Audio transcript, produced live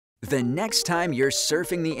The next time you're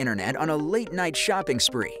surfing the internet on a late-night shopping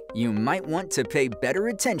spree, you might want to pay better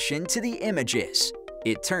attention to the images.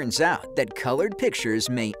 It turns out that colored pictures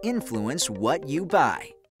may influence what you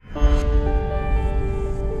buy.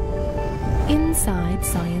 Inside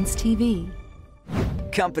Science TV.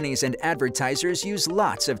 Companies and advertisers use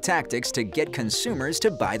lots of tactics to get consumers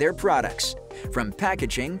to buy their products. From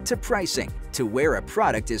packaging to pricing to where a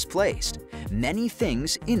product is placed, many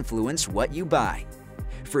things influence what you buy.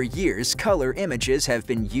 For years, color images have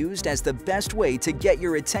been used as the best way to get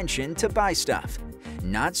your attention to buy stuff.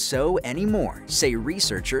 Not so anymore, say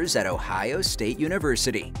researchers at Ohio State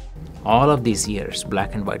University. All of these years,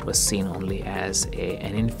 black and white was seen only as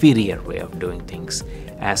an inferior way of doing things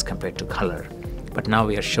as compared to color. But now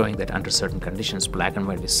we are showing that under certain conditions, black and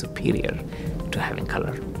white is superior to having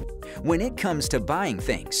color. When it comes to buying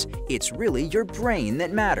things, it's really your brain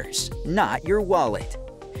that matters, not your wallet.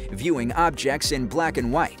 Viewing objects in black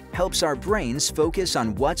and white helps our brains focus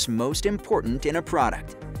on what's most important in a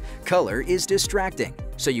product. Color is distracting,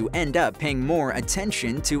 so you end up paying more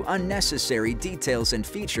attention to unnecessary details and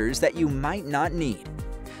features that you might not need.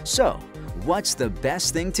 So, what's the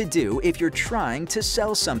best thing to do if you're trying to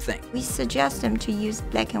sell something? We suggest them to use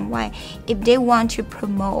black and white if they want to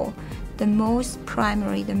promote the most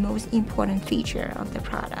important feature of the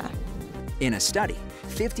product. In a study,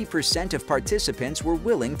 50% of participants were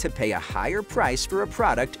willing to pay a higher price for a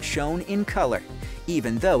product shown in color,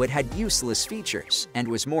 even though it had useless features and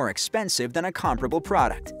was more expensive than a comparable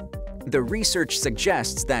product. The research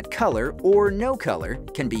suggests that color or no color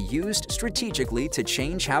can be used strategically to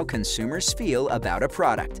change how consumers feel about a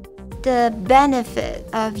product. The benefit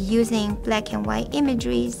of using black and white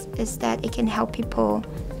imageries is that it can help people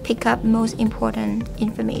pick up most important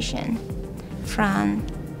information from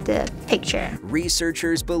the picture.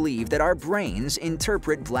 Researchers believe that our brains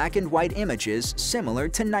interpret black and white images similar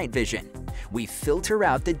to night vision. We filter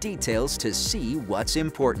out the details to see what's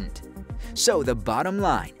important. So the bottom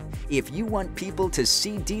line, if you want people to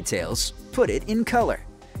see details, put it in color.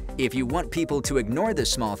 If you want people to ignore the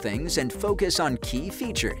small things and focus on key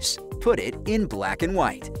features, put it in black and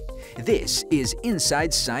white. This is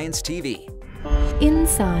Inside Science TV.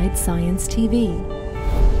 Inside Science TV.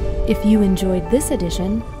 If you enjoyed this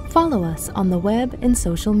edition, follow us on the web and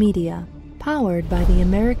social media, powered by the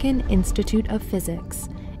American Institute of Physics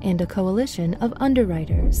and a coalition of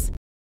underwriters.